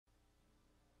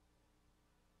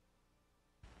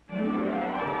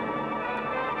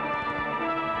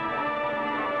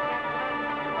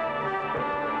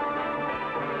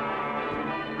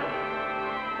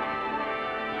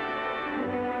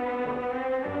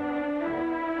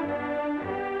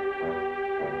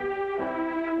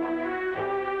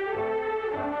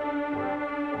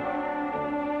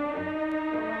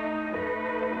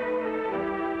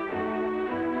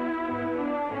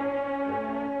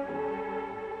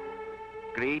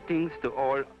Greetings to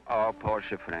all our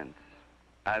Porsche friends.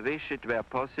 I wish it were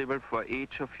possible for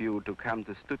each of you to come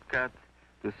to Stuttgart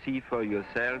to see for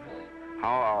yourselves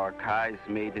how our car is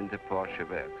made in the Porsche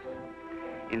works.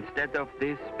 Instead of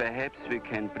this, perhaps we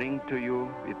can bring to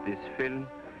you with this film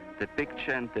the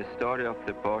picture and the story of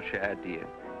the Porsche idea.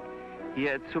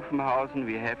 Here at Zuffenhausen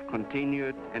we have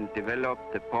continued and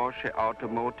developed the Porsche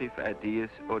automotive ideas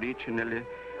originally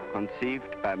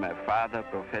conceived by my father,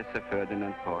 Professor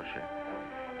Ferdinand Porsche.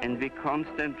 And we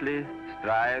constantly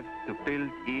strive to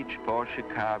build each Porsche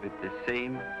car with the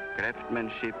same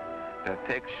craftsmanship,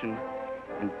 perfection,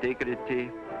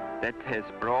 integrity that has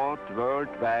brought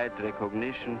worldwide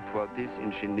recognition for these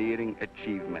engineering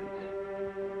achievements.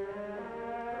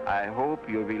 I hope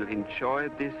you will enjoy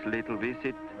this little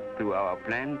visit to our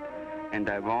plant, and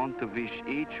I want to wish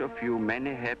each of you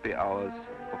many happy hours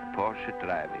of Porsche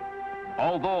driving.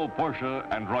 Although Porsche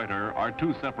and Reuter are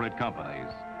two separate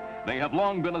companies, they have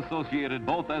long been associated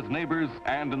both as neighbors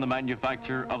and in the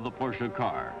manufacture of the Porsche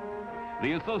car.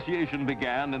 The association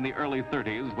began in the early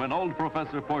 30s when old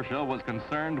Professor Porsche was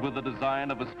concerned with the design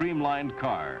of a streamlined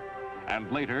car,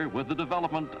 and later with the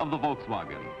development of the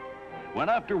Volkswagen. When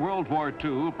after World War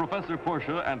II, Professor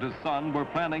Porsche and his son were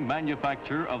planning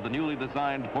manufacture of the newly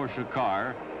designed Porsche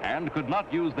car and could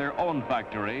not use their own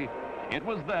factory, it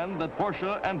was then that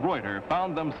Porsche and Reuter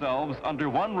found themselves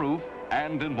under one roof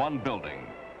and in one building.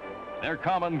 Their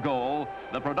common goal,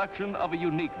 the production of a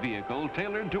unique vehicle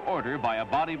tailored to order by a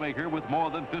body maker with more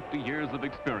than 50 years of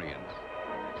experience.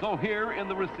 So here in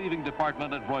the receiving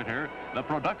department at Reuter, the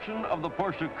production of the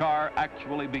Porsche car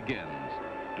actually begins.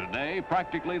 Today,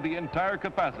 practically the entire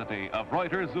capacity of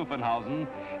Reuter Zuffenhausen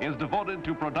is devoted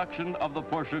to production of the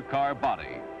Porsche car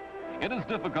body. It is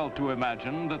difficult to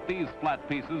imagine that these flat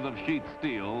pieces of sheet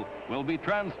steel will be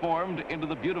transformed into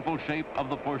the beautiful shape of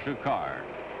the Porsche car.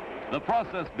 The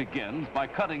process begins by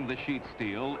cutting the sheet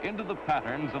steel into the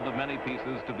patterns of the many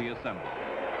pieces to be assembled.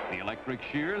 The electric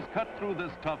shears cut through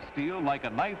this tough steel like a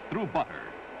knife through butter.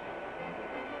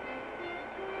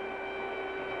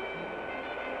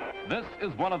 This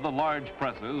is one of the large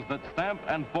presses that stamp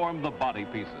and form the body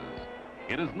pieces.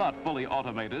 It is not fully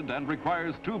automated and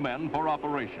requires 2 men for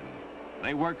operation.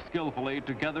 They work skillfully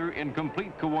together in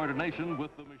complete coordination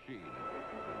with the machine.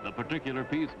 The particular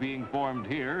piece being formed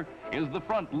here is the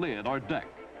front lid or deck.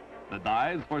 The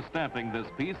dies for stamping this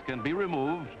piece can be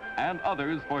removed and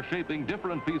others for shaping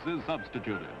different pieces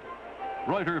substituted.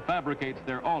 Reuter fabricates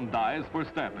their own dies for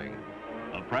stamping.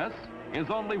 The press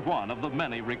is only one of the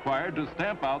many required to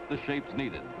stamp out the shapes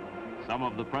needed. Some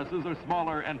of the presses are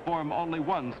smaller and form only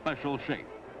one special shape.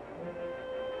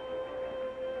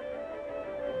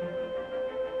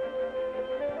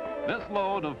 This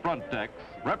load of front decks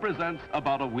represents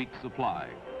about a week's supply.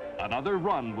 Another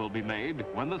run will be made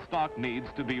when the stock needs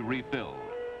to be refilled.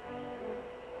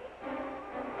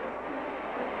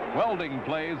 Welding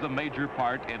plays a major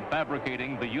part in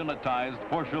fabricating the unitized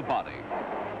Porsche body.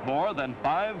 More than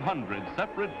 500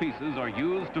 separate pieces are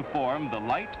used to form the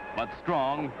light but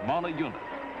strong mono-unit.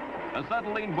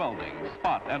 Acetylene welding,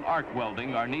 spot and arc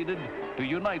welding are needed to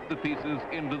unite the pieces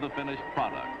into the finished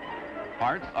product.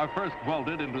 Parts are first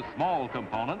welded into small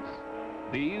components.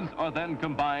 These are then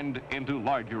combined into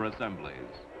larger assemblies.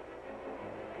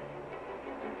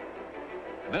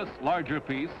 This larger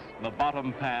piece, the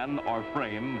bottom pan or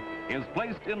frame, is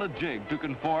placed in a jig to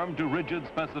conform to rigid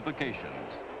specifications.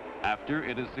 After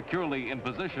it is securely in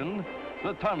position,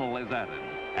 the tunnel is added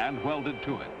and welded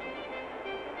to it.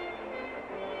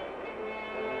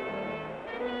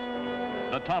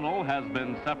 The tunnel has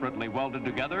been separately welded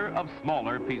together of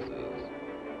smaller pieces.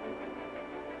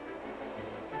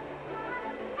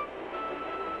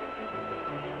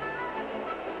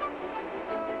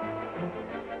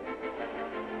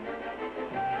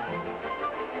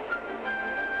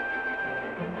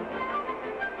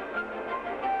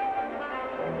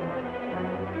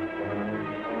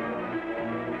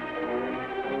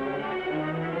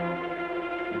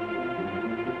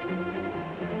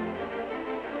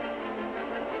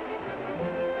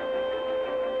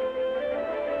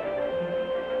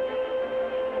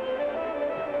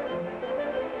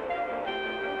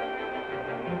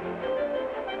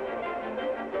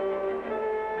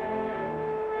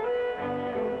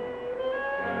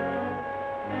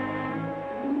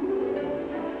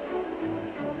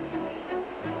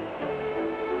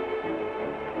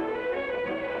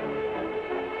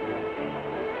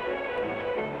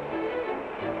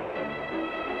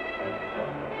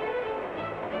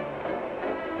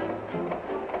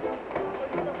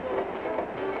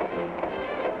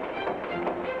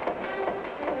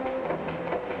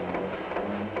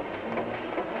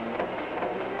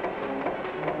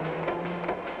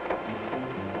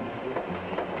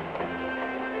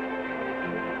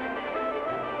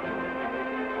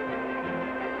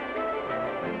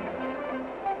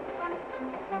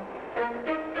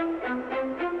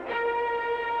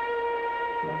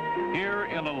 Here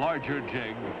in a larger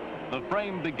jig, the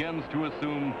frame begins to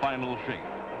assume final shape.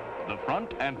 The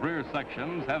front and rear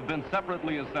sections have been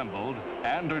separately assembled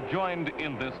and are joined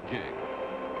in this jig.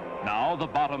 Now the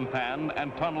bottom pan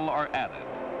and tunnel are added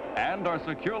and are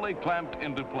securely clamped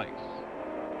into place.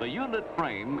 The unit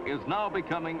frame is now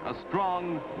becoming a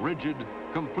strong, rigid,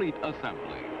 complete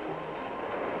assembly.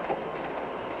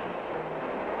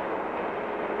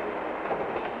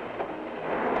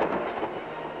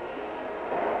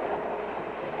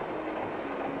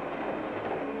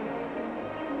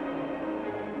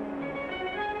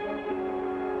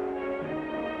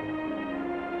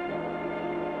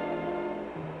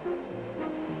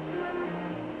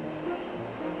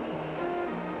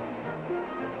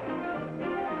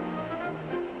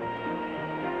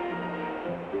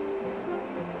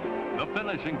 The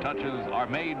finishing touches are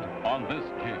made on this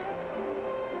jig.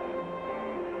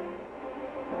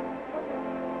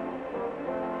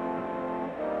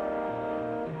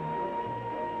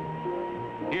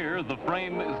 Here, the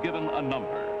frame is given a number,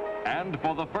 and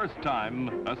for the first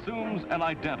time, assumes an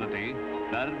identity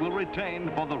that it will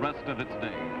retain for the rest of its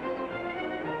days.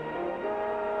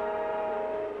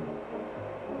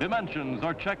 Dimensions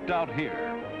are checked out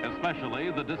here,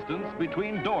 especially the distance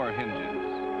between door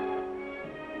hinges.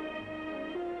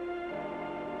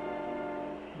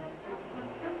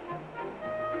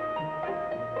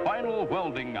 Final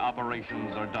welding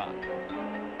operations are done.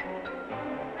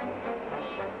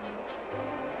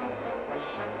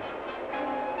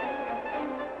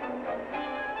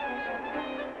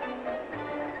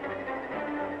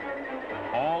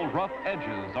 All rough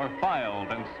edges are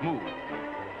filed and smooth.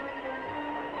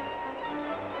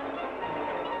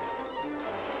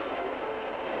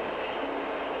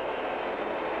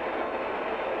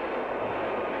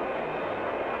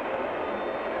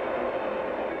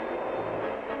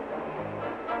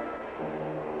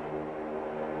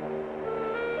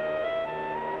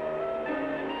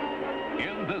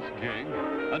 In this jig,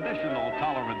 additional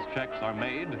tolerance checks are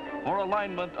made for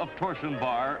alignment of torsion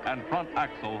bar and front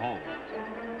axle holes.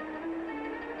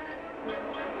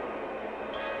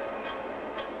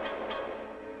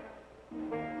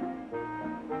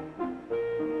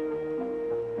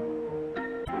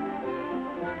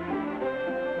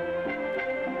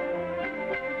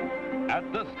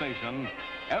 At this station,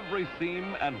 every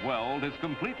seam and weld is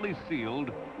completely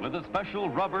sealed with a special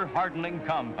rubber hardening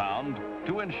compound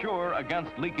to ensure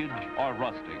against leakage or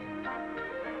rusting.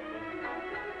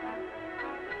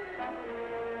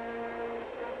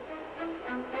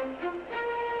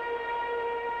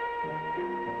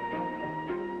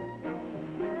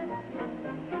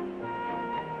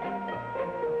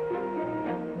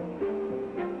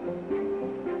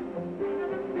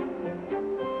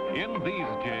 In these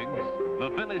jigs,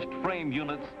 the finished frame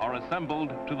units are assembled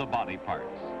to the body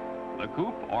parts. The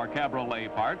coupe or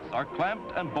cabriolet parts are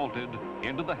clamped and bolted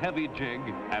into the heavy jig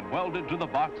and welded to the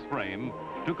box frame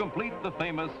to complete the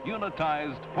famous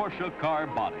unitized Porsche car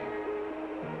body.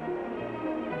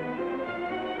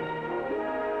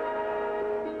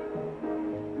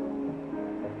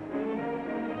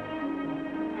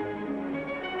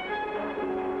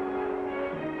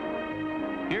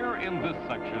 Here in this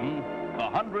section, the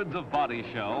hundreds of body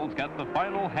shells get the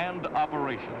final hand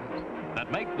operations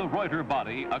that make the Reuter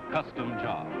body a custom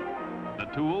job. The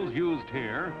tools used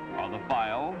here are the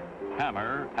file,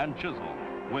 hammer, and chisel,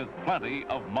 with plenty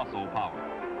of muscle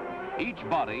power. Each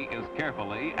body is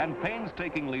carefully and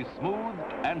painstakingly smoothed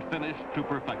and finished to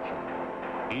perfection.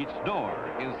 Each door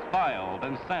is filed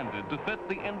and sanded to fit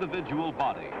the individual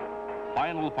body.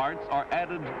 Final parts are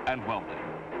added and welded.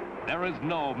 There is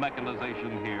no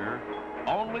mechanization here,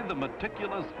 only the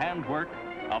meticulous handwork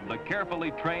of the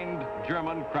carefully trained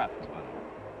German craftsmen.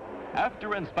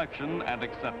 After inspection and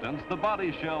acceptance, the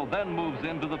body shell then moves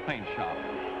into the paint shop.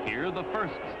 Here, the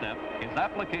first step is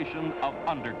application of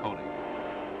undercoating.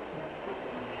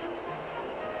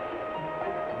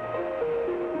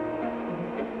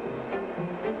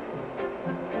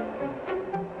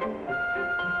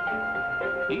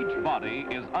 Each body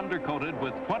is undercoated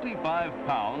with 25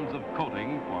 pounds of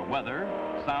coating for weather,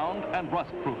 sound, and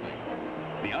rust proofing.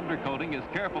 The undercoating is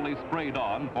carefully sprayed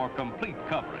on for complete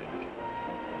coverage.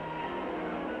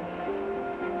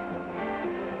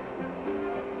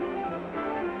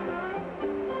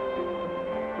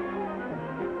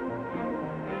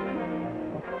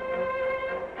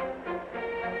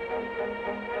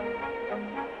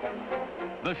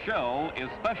 The shell is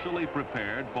specially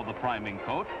prepared for the priming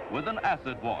coat with an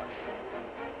acid wash.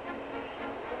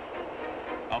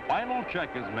 A final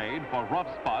check is made for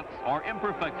rough spots or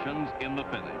imperfections in the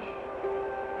finish.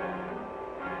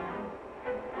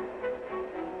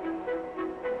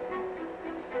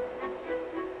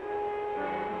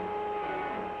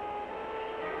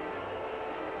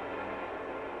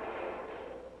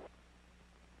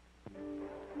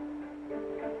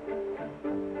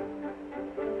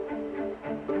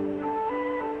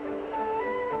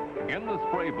 In the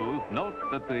spray booth, note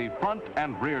that the front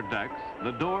and rear decks,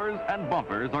 the doors and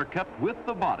bumpers are kept with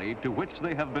the body to which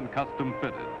they have been custom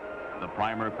fitted. The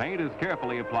primer paint is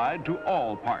carefully applied to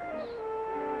all parts.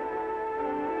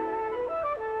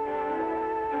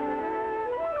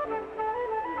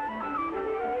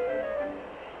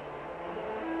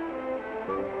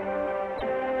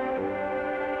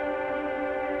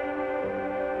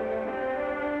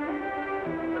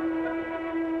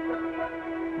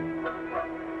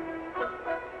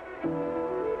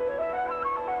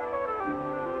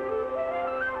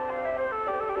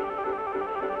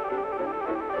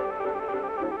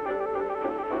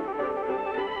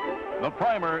 The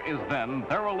primer is then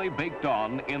thoroughly baked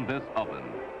on in this oven.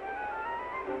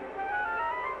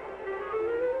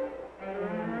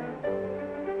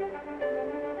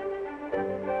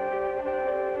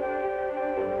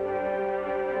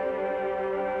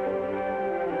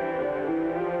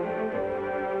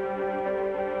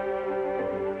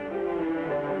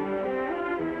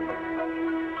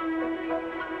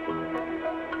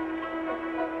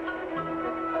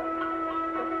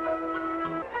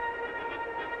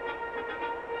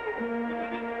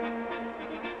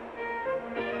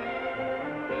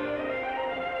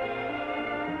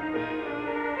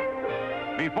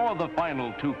 Before the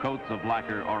final 2 coats of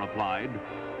lacquer are applied,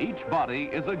 each body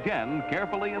is again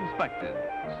carefully inspected,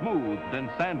 smoothed and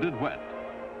sanded wet.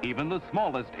 Even the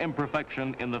smallest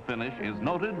imperfection in the finish is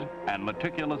noted and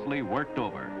meticulously worked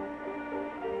over.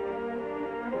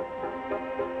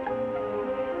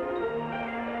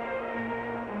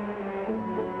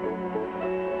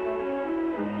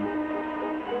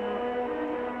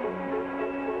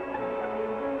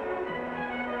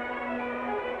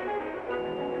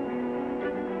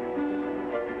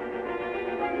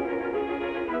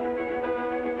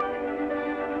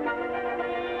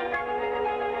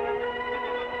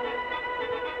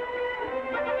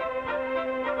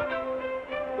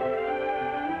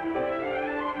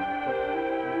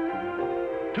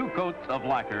 Two coats of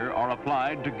lacquer are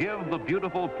applied to give the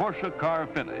beautiful Porsche car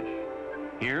finish.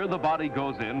 Here the body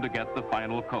goes in to get the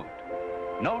final coat.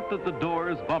 Note that the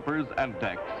doors, bumpers, and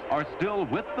decks are still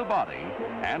with the body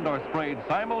and are sprayed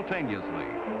simultaneously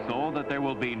so that there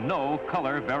will be no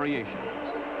color variations.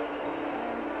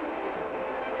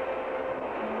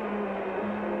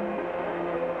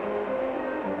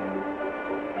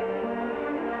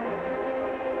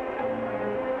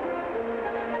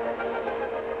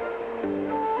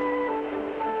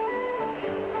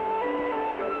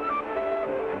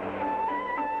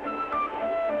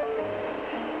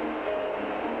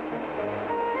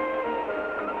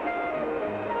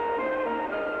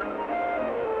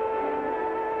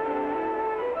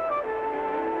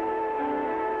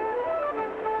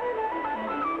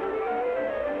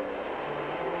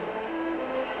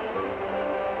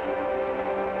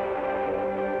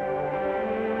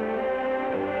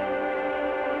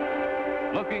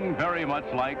 Looking very much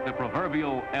like the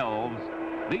proverbial elves,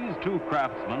 these two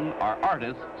craftsmen are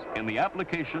artists in the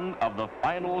application of the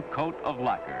final coat of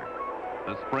lacquer.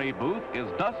 The spray booth is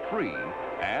dust-free,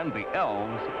 and the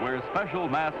elves wear special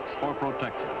masks for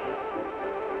protection.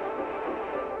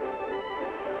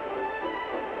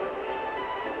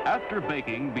 After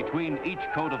baking between each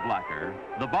coat of lacquer,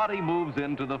 the body moves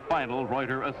into the final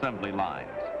Reuter assembly lines.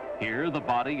 Here, the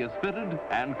body is fitted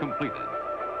and completed.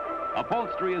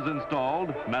 Upholstery is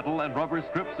installed, metal and rubber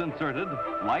strips inserted,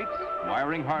 lights,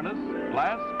 wiring harness,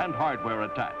 glass, and hardware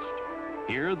attached.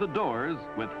 Here, the doors,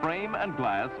 with frame and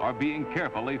glass, are being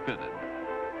carefully fitted.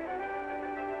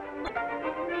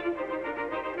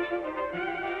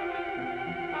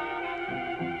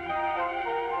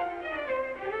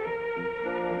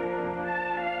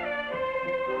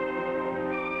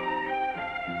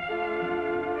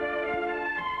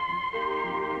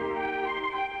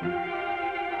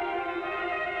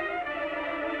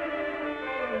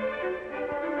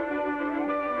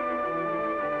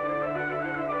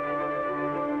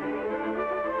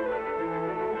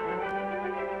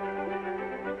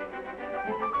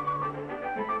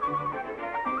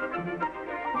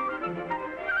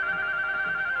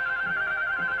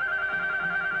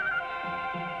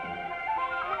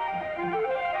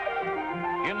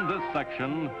 In this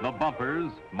section, the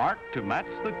bumpers, marked to match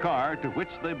the car to which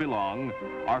they belong,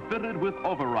 are fitted with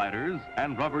overriders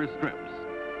and rubber strips.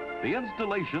 The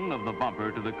installation of the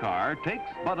bumper to the car takes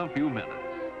but a few minutes.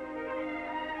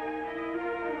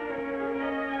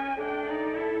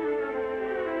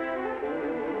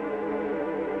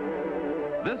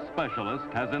 This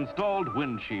specialist has installed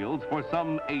windshields for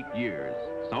some 8 years,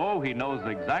 so he knows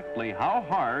exactly how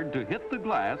hard to hit the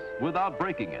glass without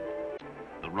breaking it.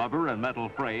 The rubber and metal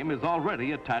frame is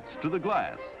already attached to the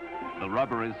glass. The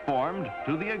rubber is formed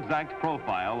to the exact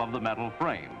profile of the metal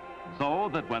frame, so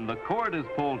that when the cord is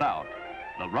pulled out,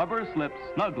 the rubber slips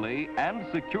snugly and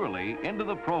securely into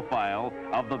the profile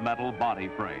of the metal body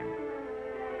frame.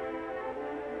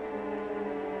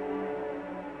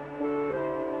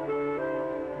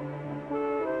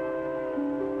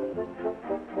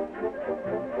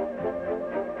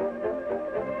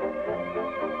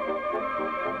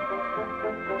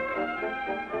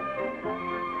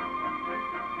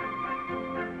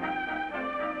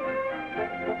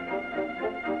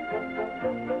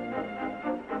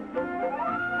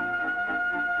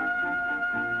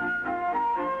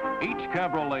 Each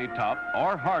cabriolet top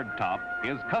or hard top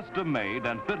is custom made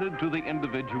and fitted to the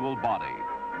individual body.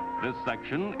 This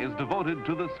section is devoted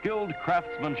to the skilled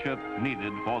craftsmanship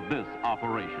needed for this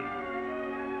operation.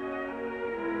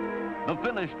 The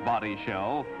finished body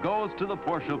shell goes to the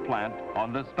Porsche plant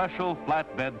on this special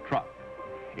flatbed truck.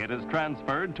 It is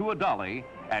transferred to a dolly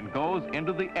and goes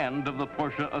into the end of the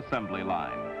Porsche assembly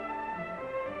line.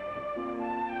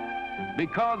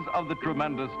 Because of the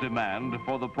tremendous demand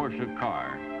for the Porsche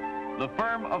car, the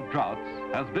firm of Droughts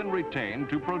has been retained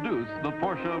to produce the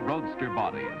Porsche Roadster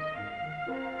bodies.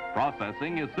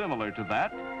 Processing is similar to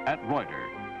that at Reuter.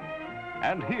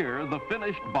 And here, the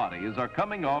finished bodies are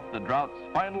coming off the Droughts'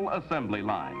 final assembly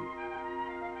line.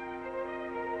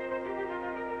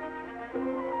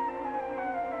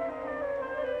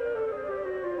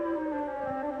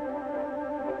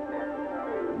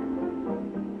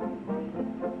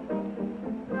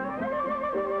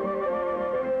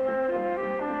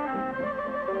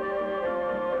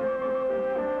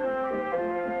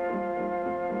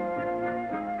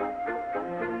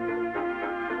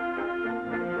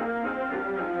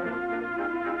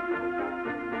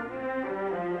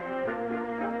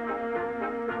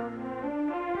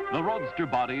 The Roadster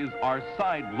bodies are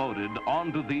side-loaded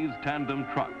onto these tandem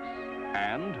trucks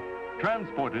and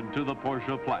transported to the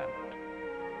Porsche plant.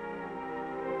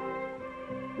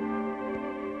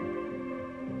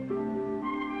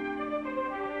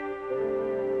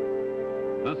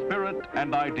 The spirit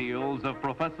and ideals of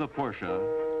Professor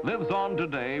Porsche lives on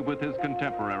today with his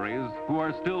contemporaries who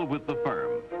are still with the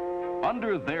firm.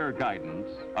 Under their guidance,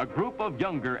 a group of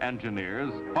younger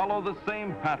engineers follow the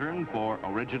same pattern for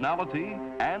originality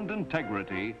and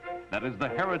integrity that is the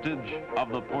heritage of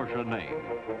the Porsche name.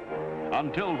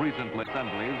 Until recently,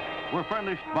 assemblies were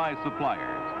furnished by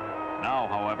suppliers. Now,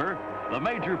 however, the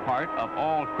major part of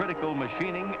all critical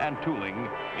machining and tooling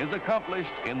is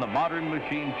accomplished in the modern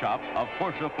machine shop of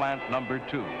Porsche Plant Number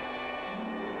 2.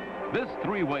 This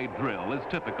three-way drill is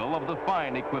typical of the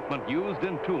fine equipment used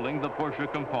in tooling the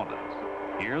Porsche components.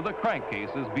 Here, the crankcase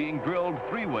is being drilled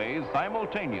three ways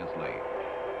simultaneously.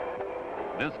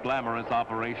 This glamorous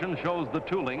operation shows the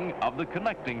tooling of the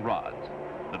connecting rods.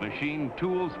 The machine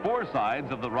tools four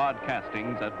sides of the rod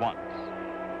castings at once.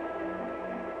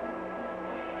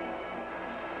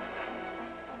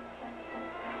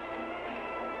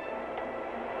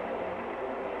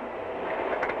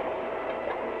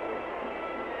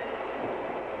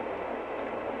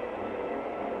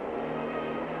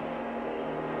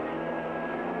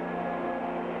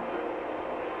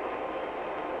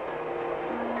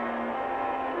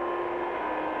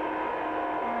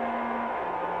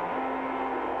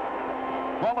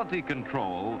 Quality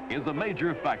control is a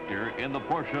major factor in the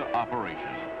Porsche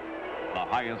operation. The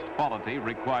highest quality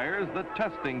requires that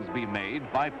testings be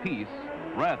made by piece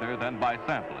rather than by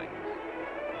samplings.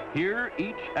 Here,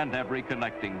 each and every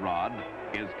connecting rod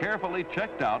is carefully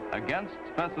checked out against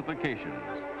specifications.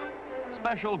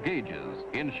 Special gauges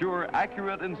ensure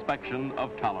accurate inspection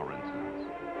of tolerances.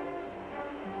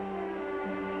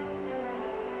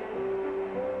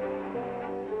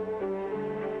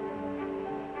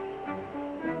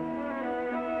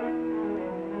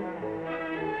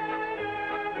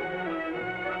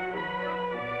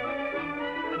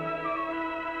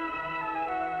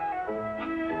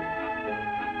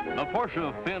 The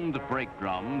Porsche finned brake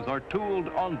drums are tooled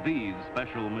on these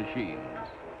special machines.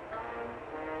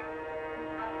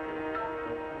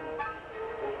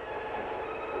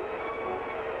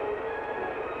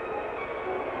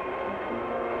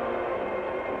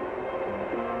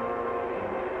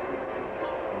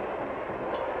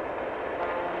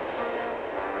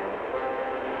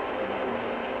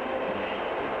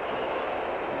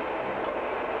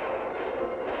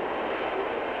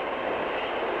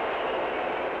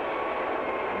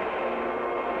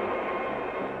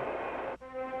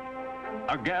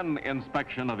 Again,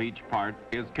 inspection of each part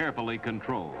is carefully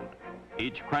controlled.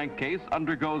 Each crankcase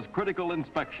undergoes critical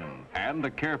inspection and a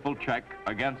careful check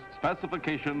against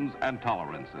specifications and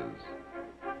tolerances.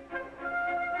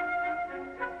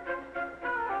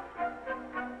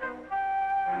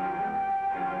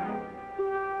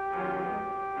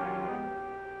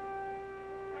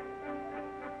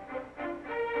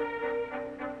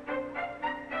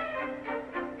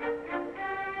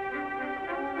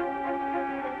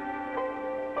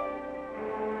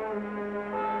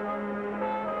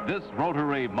 This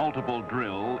rotary multiple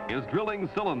drill is drilling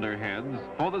cylinder heads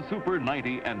for the Super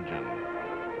 90 engine.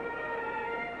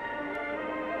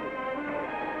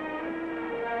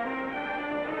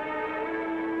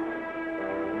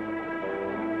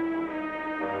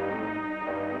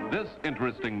 This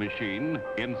interesting machine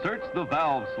inserts the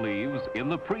valve sleeves in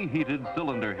the preheated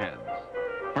cylinder heads.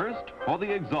 First for the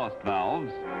exhaust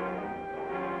valves,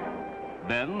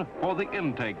 then for the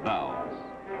intake valves.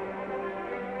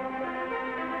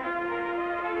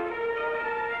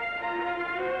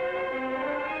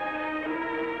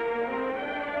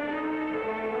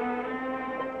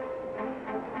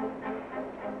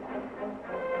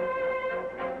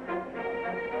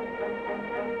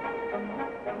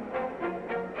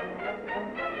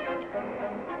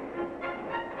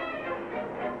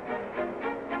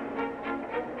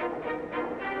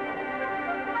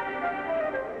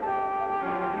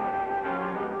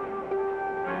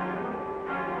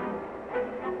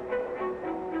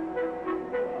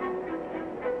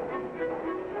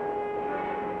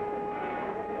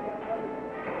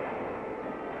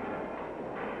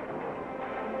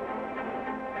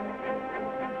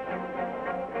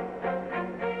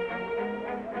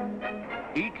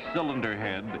 Each cylinder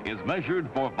head is measured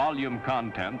for volume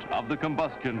content of the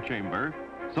combustion chamber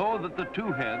so that the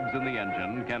two heads in the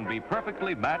engine can be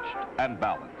perfectly matched and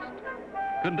balanced.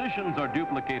 Conditions are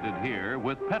duplicated here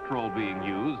with petrol being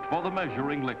used for the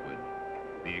measuring liquid.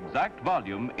 The exact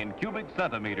volume in cubic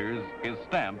centimeters is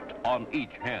stamped on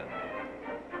each head.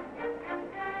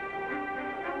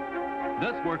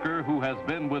 This worker, who has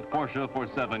been with Porsche for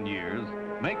 7 years,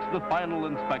 makes the final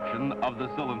inspection of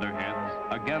the cylinder heads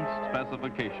against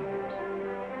specifications.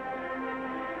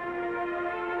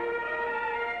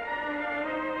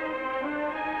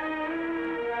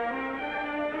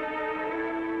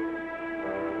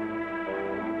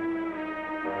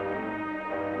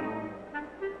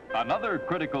 Another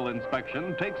critical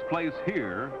inspection takes place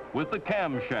here with the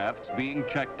camshafts being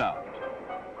checked out.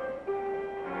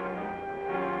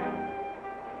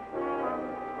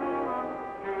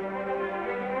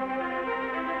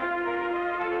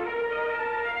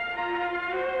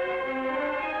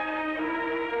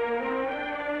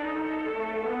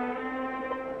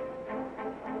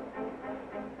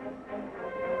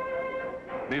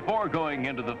 Before going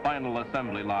into the final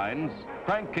assembly lines,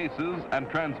 crankcases and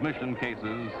transmission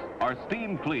cases are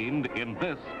steam cleaned in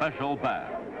this special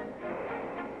bath.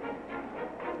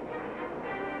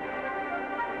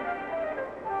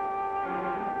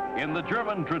 In the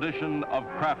German tradition of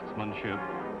craftsmanship,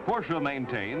 Porsche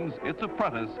maintains its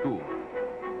apprentice school.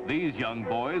 These young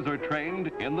boys are trained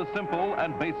in the simple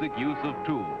and basic use of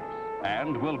tools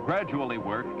and will gradually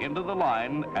work into the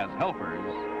line as helpers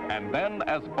and then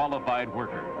as qualified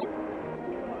workers.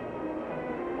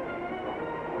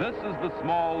 This is the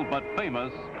small but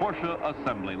famous Porsche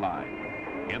assembly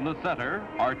line. In the center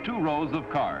are 2 rows of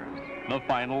cars, the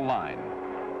final line.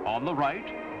 On the right,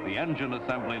 the engine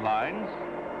assembly lines,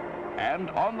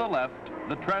 and on the left,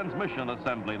 the transmission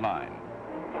assembly line.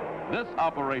 This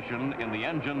operation in the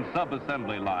engine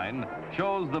sub-assembly line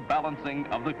shows the balancing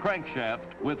of the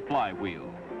crankshaft with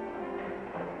flywheel.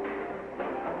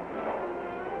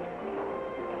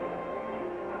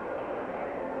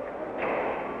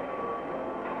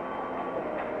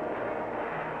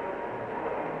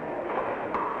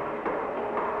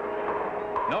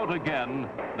 Note again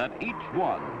that each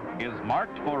one is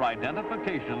marked for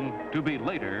identification to be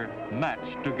later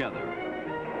matched together.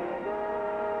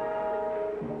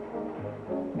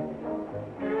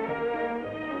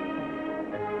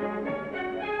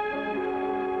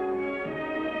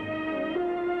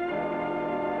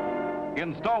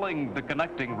 Installing the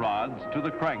connecting rods to the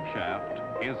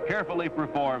crankshaft is carefully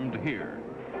performed here.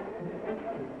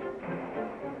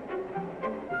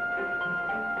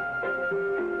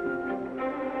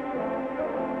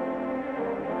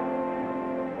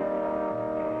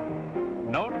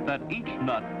 Note that each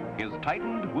nut is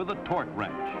tightened with a torque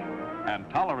wrench and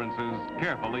tolerances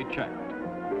carefully checked.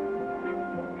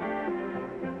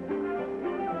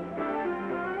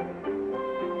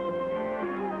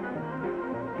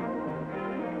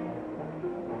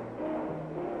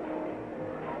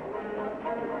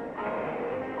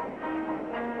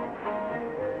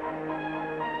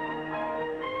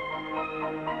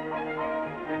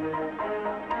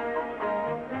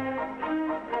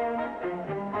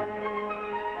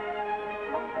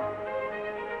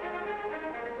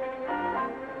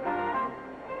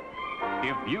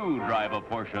 If you drive a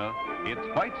Porsche,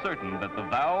 it's quite certain that the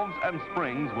valves and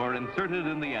springs were inserted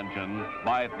in the engine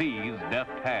by these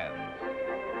deft hands.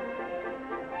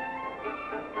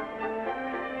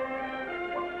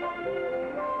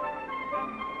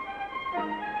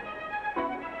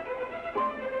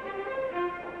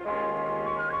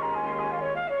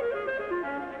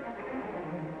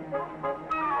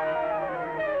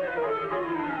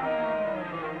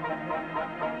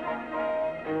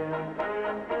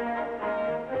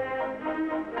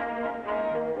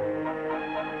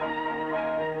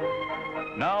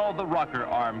 rocker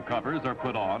arm covers are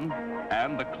put on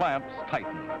and the clamps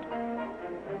tightened.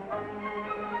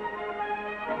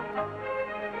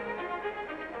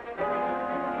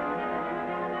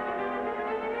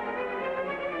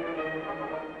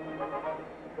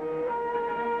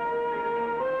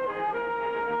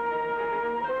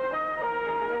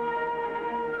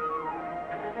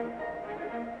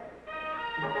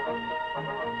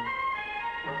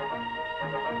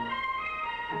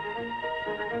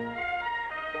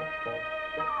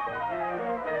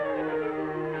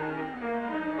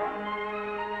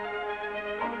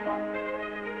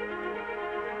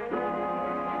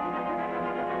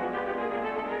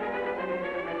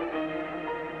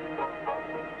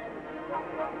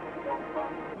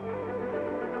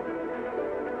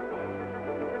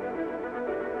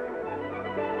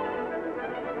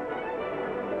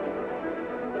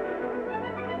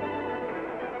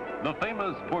 The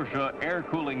famous Porsche air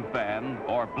cooling fan,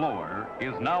 or blower,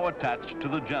 is now attached to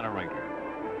the generator.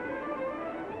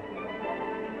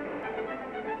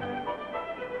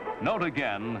 Note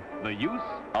again the use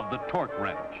of the torque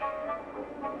wrench.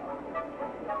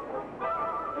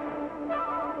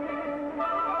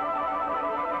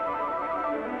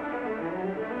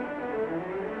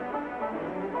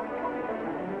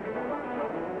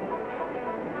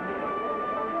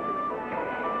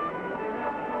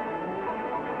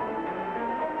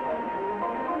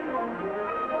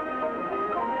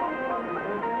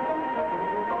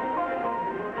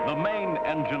 The main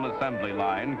engine assembly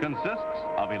line consists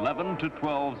of 11 to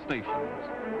 12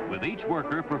 stations, with each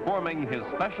worker performing his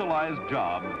specialized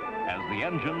job as the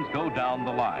engines go down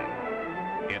the line.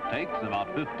 It takes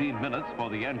about 15 minutes for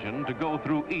the engine to go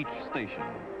through each station.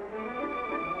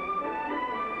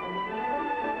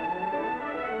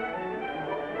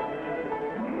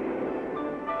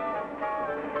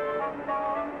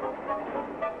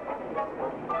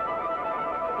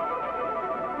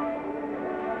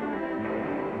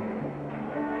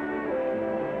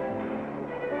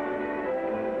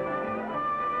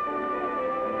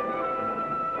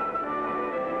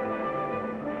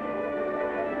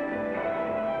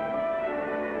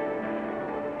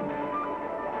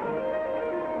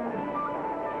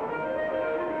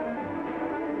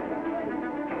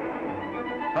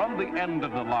 From the end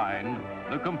of the line,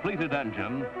 the completed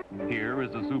engine, here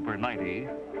is a Super 90,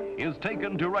 is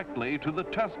taken directly to the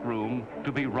test room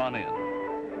to be run in.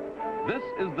 This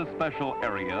is the special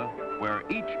area where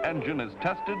each engine is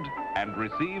tested and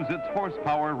receives its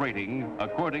horsepower rating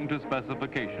according to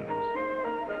specifications.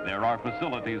 There are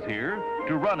facilities here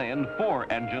to run in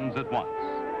 4 engines at once.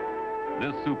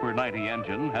 This Super 90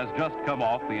 engine has just come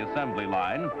off the assembly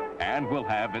line and will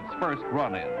have its first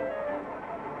run-in.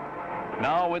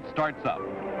 Now it starts up.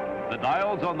 The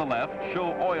dials on the left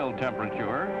show oil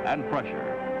temperature and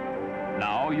pressure.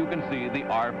 Now you can see the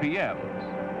RPMs.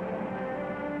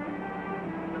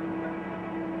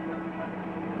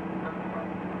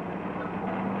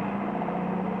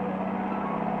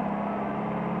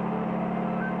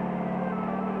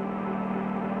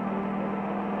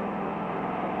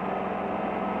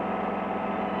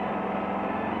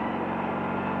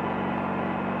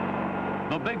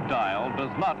 The big dial does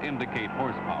not indicate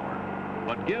horsepower,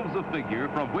 but gives a figure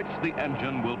from which the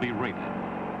engine will be rated.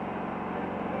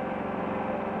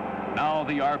 Now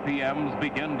the RPMs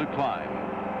begin to climb.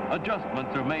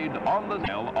 Adjustments are made on the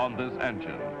dial on this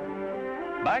engine.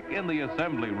 Back in the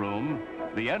assembly room,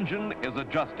 the engine is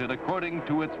adjusted according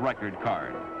to its record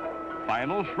card.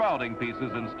 Final shrouding piece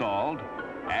is installed,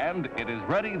 and it is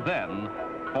ready then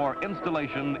for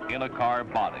installation in a car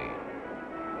body.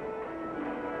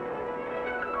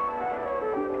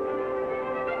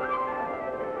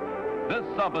 This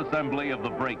sub-assembly of the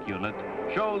brake unit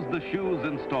shows the shoes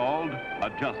installed,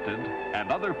 adjusted,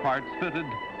 and other parts fitted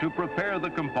to prepare the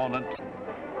component.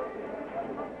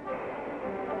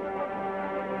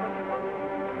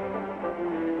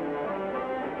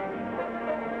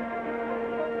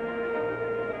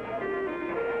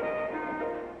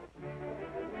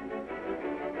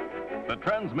 The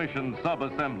transmission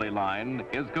sub-assembly line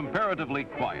is comparatively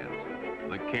quiet.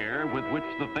 The care with which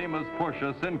the famous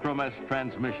Porsche Synchromesh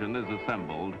transmission is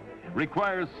assembled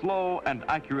requires slow and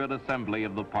accurate assembly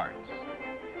of the parts.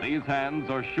 These hands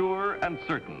are sure and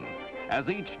certain, as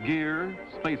each gear,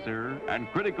 spacer, and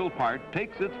critical part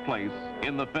takes its place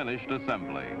in the finished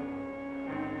assembly.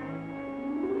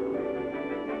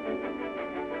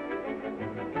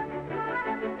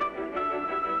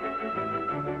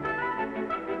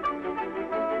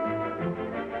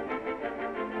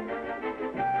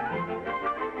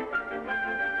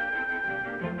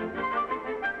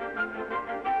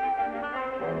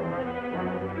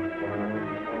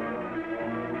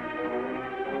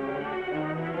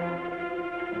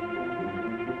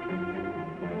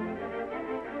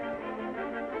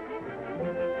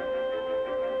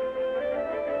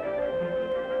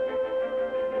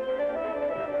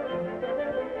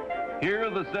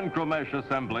 Here, the synchromesh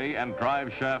assembly and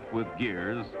drive shaft with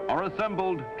gears are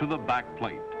assembled to the back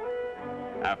plate.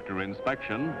 After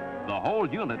inspection, the whole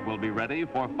unit will be ready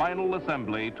for final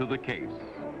assembly to the case.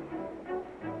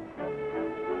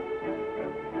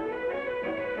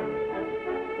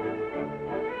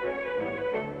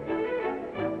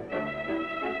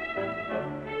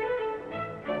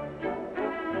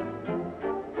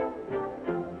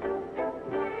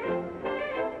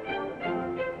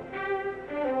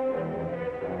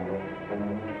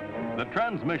 The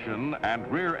transmission and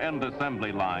rear end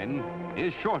assembly line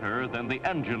is shorter than the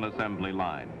engine assembly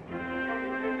line.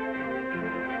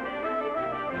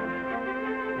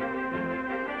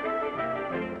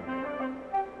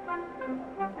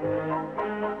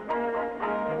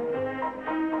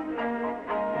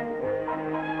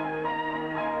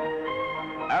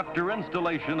 After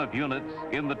installation of units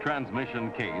in the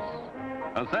transmission case,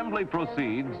 assembly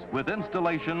proceeds with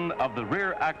installation of the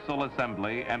rear axle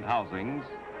assembly and housings,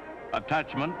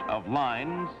 attachment of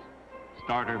lines,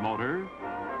 starter motor,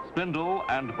 spindle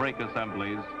and brake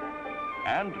assemblies,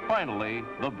 and finally,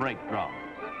 the brake drums.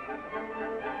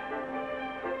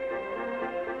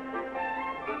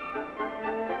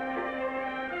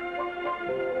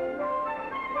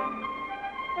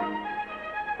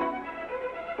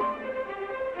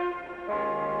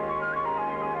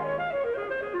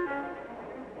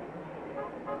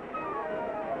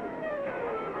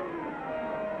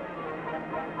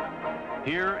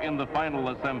 Here in the final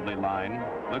assembly line,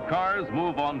 the cars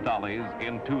move on dollies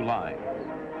in 2 lines.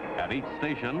 At each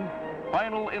station,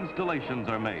 final installations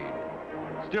are made.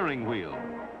 Steering wheel,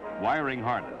 wiring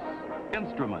harness,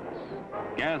 instruments,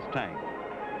 gas tank,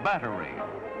 battery,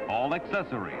 all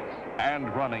accessories, and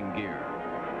running gear.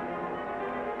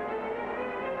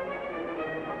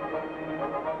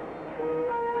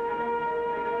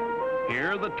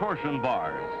 Here, the torsion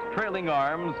bars, trailing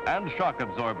arms, and shock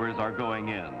absorbers are going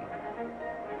in.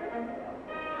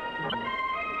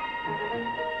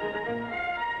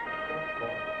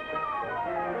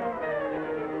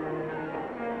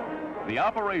 The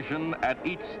operation at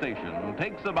each station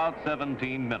takes about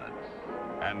 17 minutes,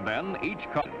 and then each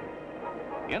car.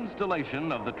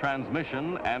 Installation of the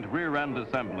transmission and rear end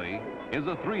assembly is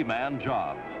a 3-man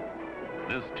job.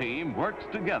 This team works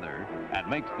together and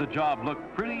makes the job look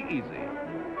pretty easy.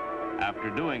 After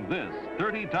doing this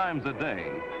 30 times a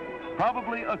day,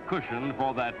 probably a cushion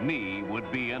for that knee would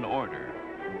be in order.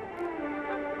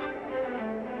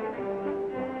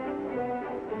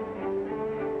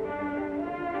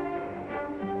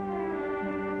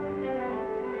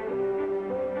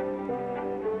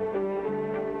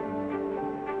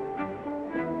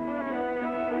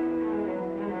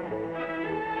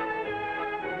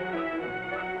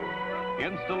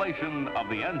 Installation of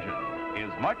the engine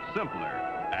is much simpler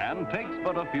and takes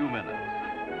but a few minutes.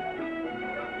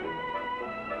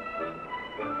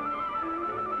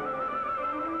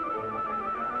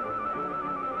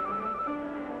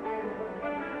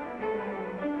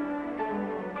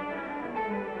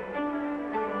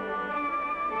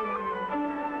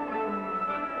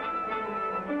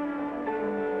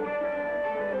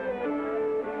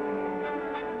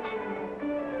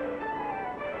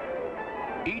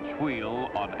 Each wheel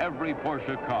on every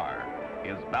Porsche car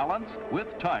is balanced with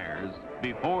tires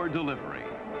before delivery.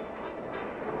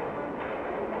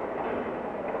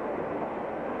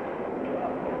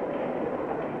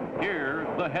 Here,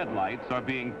 the headlights are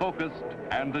being focused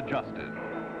and adjusted.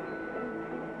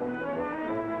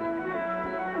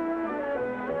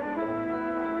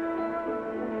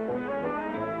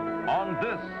 On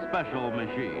this special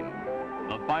machine,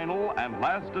 the final and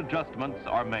last adjustments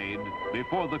are made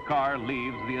before the car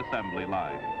leaves the assembly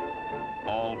line.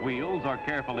 All wheels are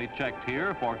carefully checked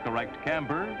here for correct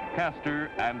camber,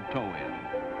 caster, and toe-in.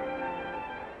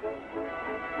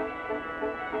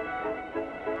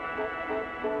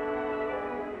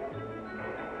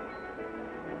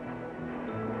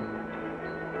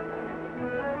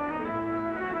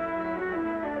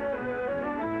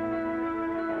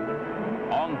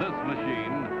 On this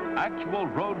machine, actual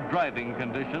road driving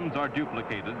conditions are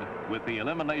duplicated with the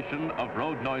elimination of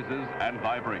road noises and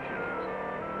vibrations.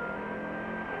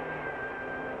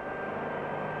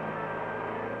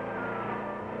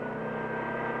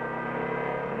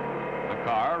 The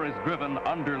car is driven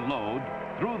under load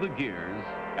through the gears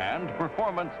and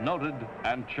performance noted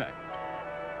and checked.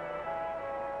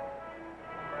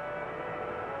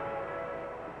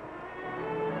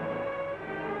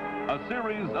 A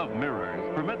series of mirrors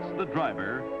permits the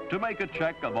driver to make a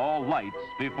check of all lights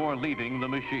before leaving the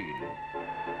machine.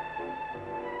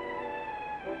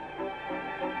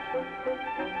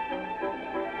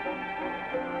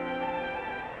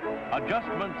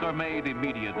 Adjustments are made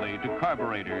immediately to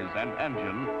carburetors and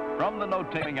engine from the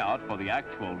notating out for the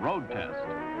actual road test.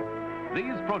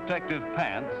 These protective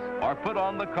pants are put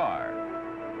on the car,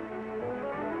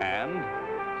 and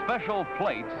special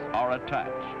plates are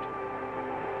attached.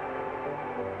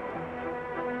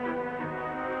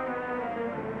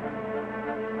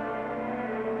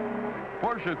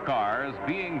 Porsche cars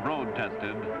being road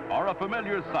tested are a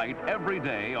familiar sight every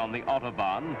day on the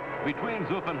Autobahn between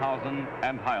Zuffenhausen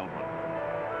and Heilbronn.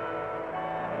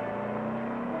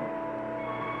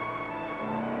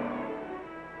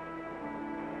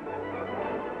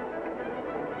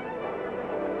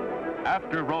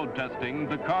 After road testing,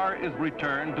 the car is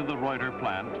returned to the Reuter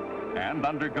plant and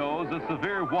undergoes a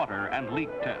severe water and leak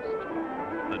test.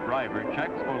 The driver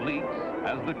checks for leaks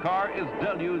as the car is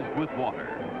deluged with water.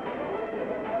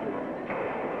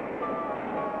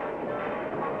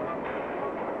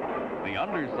 The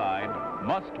underside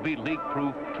must be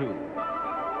leak-proof too.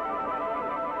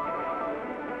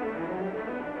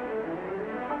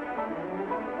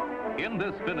 In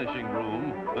this finishing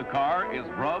room, the car is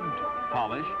rubbed,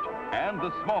 polished, and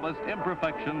the smallest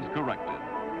imperfections corrected.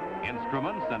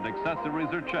 Instruments and accessories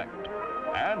are checked,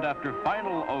 and after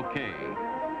final OK,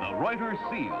 the Reuter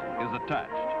seal is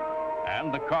attached,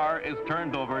 and the car is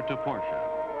turned over to Porsche.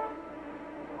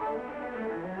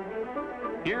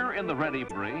 Here in the ready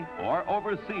or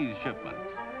overseas shipments,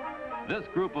 this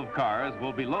group of cars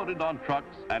will be loaded on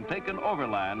trucks and taken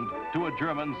overland to a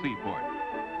German seaport.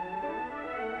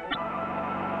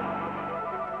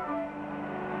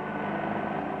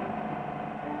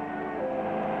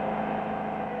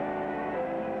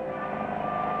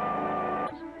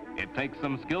 It takes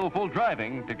some skillful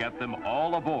driving to get them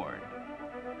all aboard.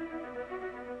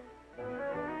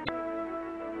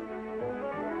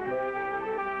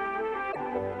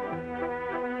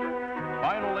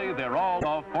 Finally, they're all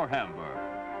off for Hamburg.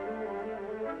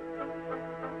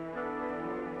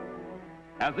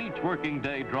 As each working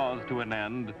day draws to an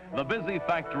end, the busy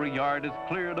factory yard is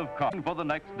cleared of cars for the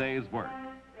next day's work.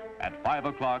 At 5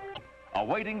 o'clock,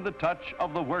 awaiting the touch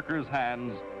of the workers'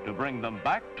 hands to bring them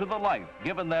back to the life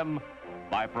given them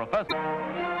by Professor